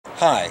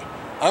Hi,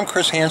 I'm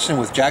Chris Hansson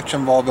with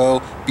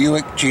Giambalvo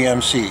Buick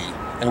GMC,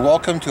 and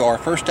welcome to our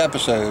first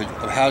episode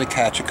of How to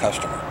Catch a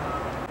Customer.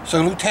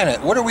 So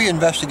Lieutenant, what are we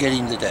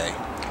investigating today?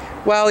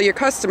 Well, your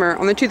customer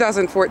on the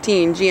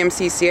 2014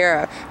 GMC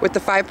Sierra with the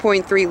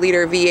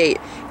 5.3-liter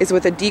V8 is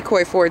with a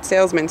decoy Ford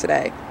salesman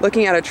today,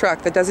 looking at a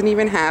truck that doesn't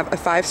even have a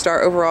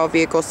 5-star overall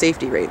vehicle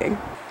safety rating.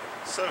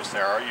 So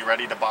Sarah, are you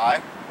ready to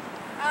buy?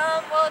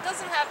 Well, it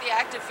doesn't have the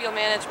active fuel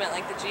management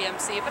like the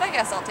GMC, but I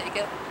guess I'll take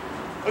it.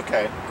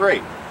 Okay,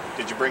 great.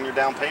 Did you bring your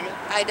down payment?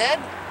 I did.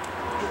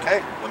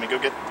 Okay, let me go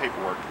get the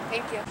paperwork.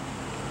 Thank you.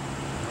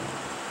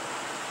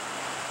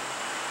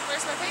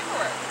 Where's my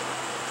paperwork?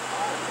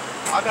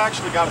 I've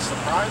actually got a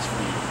surprise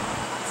for you.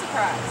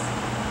 Surprise.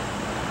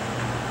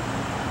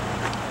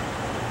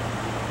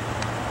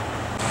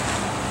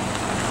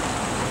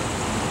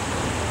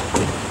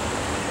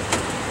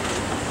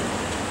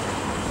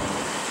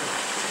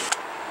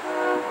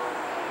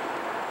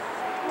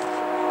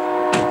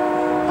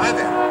 Hi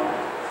there.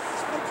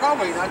 I'm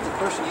probably not the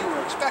person you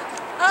were expecting.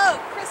 Oh,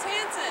 Chris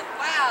Hansson.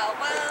 Wow.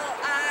 Well,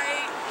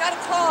 I got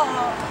a call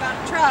about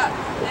a truck,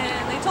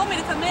 and they told me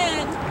to come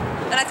in,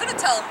 and I couldn't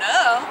tell them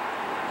no.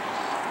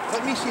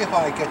 Let me see if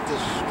I get this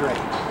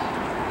straight.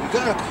 You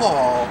got a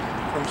call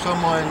from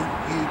someone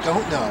you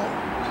don't know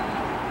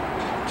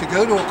to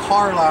go to a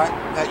car lot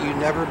that you've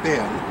never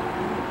been,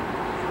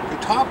 to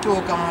talk to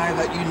a guy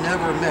that you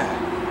never met.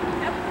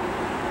 Yep.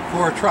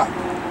 For a truck.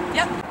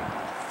 Yep.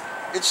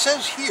 It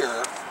says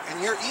here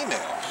in your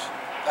emails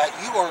that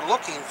you are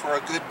looking for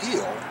a good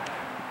deal.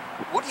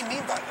 What do you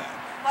mean by that?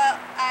 Well,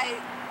 I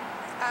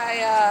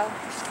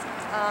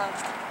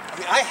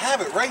mean, I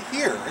have it right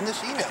here in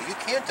this email. You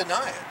can't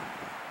deny it.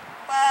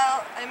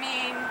 Well, I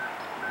mean,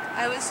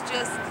 I was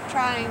just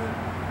trying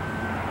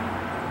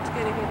to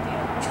get a good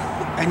deal.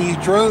 And you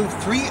drove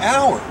 3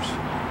 hours.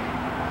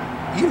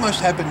 You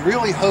must have been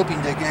really hoping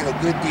to get a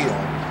good deal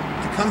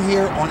to come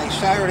here on a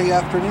Saturday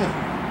afternoon.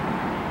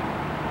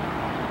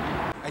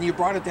 And you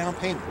brought a down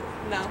payment.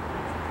 No.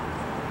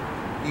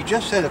 You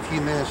just said a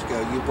few minutes ago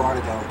you brought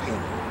a down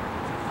payment.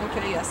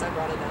 Okay, yes, I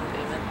brought a down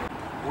payment.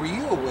 Were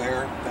you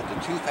aware that the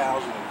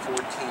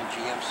 2014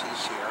 GMC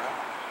Sierra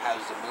has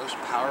the most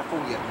powerful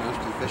yet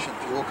most efficient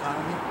fuel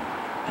economy?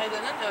 I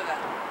didn't know that.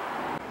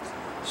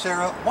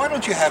 Sarah, why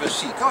don't you have a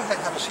seat? Go ahead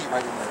and have a seat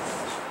right in there,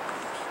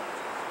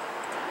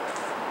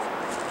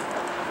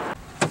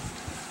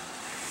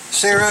 please.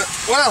 Sarah,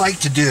 what I like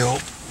to do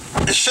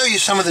is show you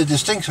some of the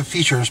distinctive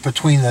features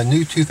between the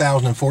new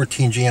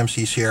 2014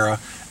 GMC Sierra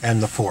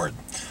and the Ford.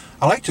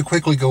 I like to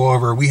quickly go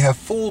over, we have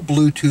full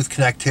Bluetooth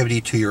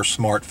connectivity to your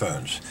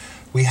smartphones.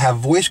 We have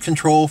voice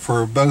control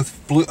for both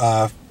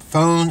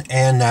phone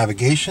and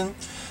navigation.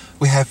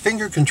 We have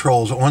finger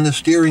controls on the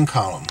steering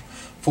column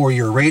for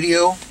your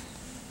radio,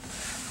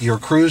 your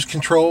cruise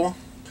control.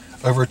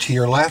 Over to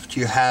your left,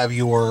 you have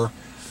your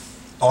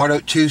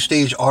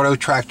two-stage auto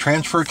track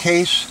transfer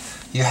case.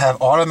 You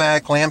have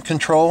automatic lamp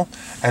control,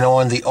 and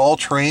on the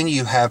all-terrain,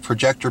 you have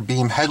projector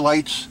beam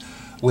headlights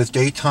with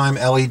daytime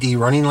LED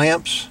running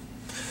lamps.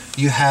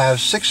 You have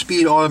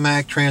 6-speed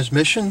automatic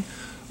transmission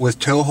with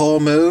tow haul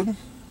mode.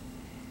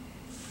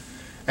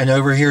 And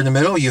over here in the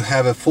middle, you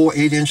have a full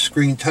 8-inch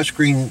screen,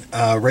 touchscreen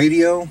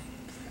radio,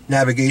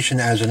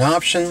 navigation as an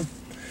option.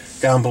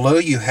 Down below,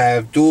 you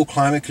have dual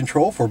climate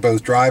control for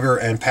both driver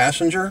and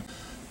passenger.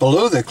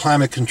 Below the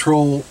climate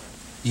control,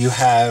 you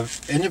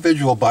have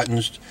individual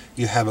buttons.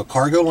 You have a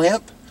cargo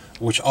lamp,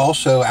 which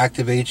also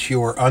activates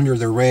your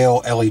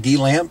under-the-rail LED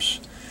lamps.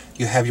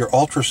 You have your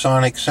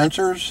ultrasonic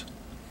sensors,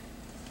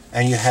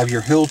 and you have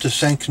your hill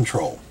descent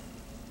control.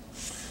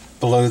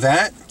 Below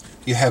that,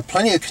 you have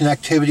plenty of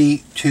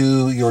connectivity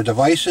to your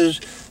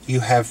devices. You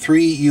have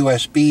 3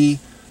 USB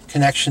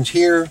connections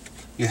here.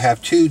 You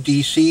have 2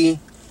 DC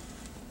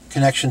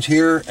connections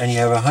here, and you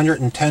have a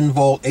 110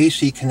 volt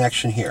AC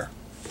connection here.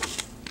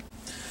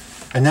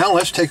 And now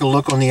let's take a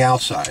look on the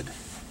outside.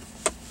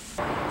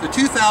 The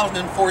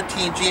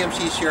 2014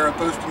 GMC Sierra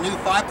boasts a new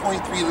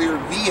 5.3-liter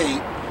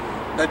V8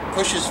 that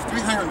pushes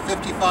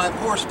 355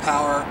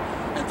 horsepower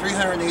and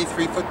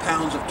 383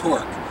 foot-pounds of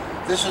torque.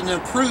 This is an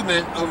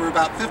improvement over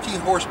about 15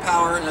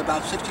 horsepower and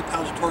about 60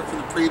 pounds of torque from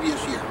the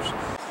previous years.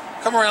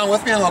 Come around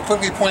with me and I'll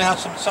quickly point out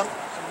some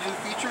new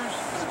features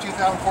for the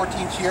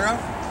 2014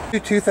 Sierra. The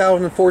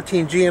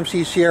 2014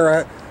 GMC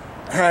Sierra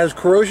has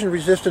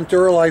corrosion-resistant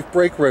Duralife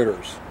brake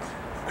rotors,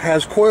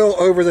 has coil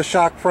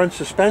over-the-shock front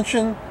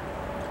suspension,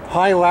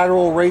 high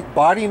lateral rate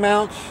body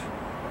mounts,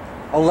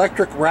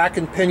 electric rack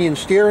and pinion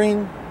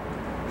steering,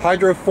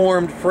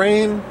 hydroformed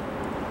frame,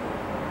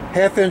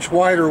 half-inch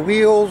wider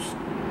wheels,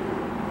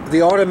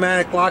 the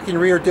automatic locking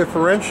rear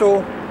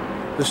differential,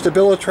 the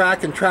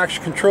StabiliTrak and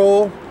traction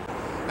control.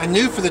 And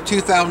new for the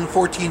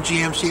 2014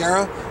 GM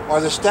Sierra are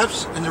the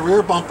steps in the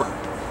rear bumper.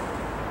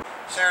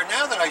 Sarah,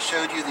 now that I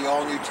showed you the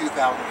all-new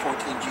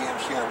 2014 GM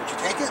Sierra, would you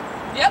take it?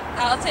 Yep,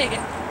 I'll take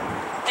it.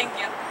 Thank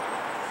you.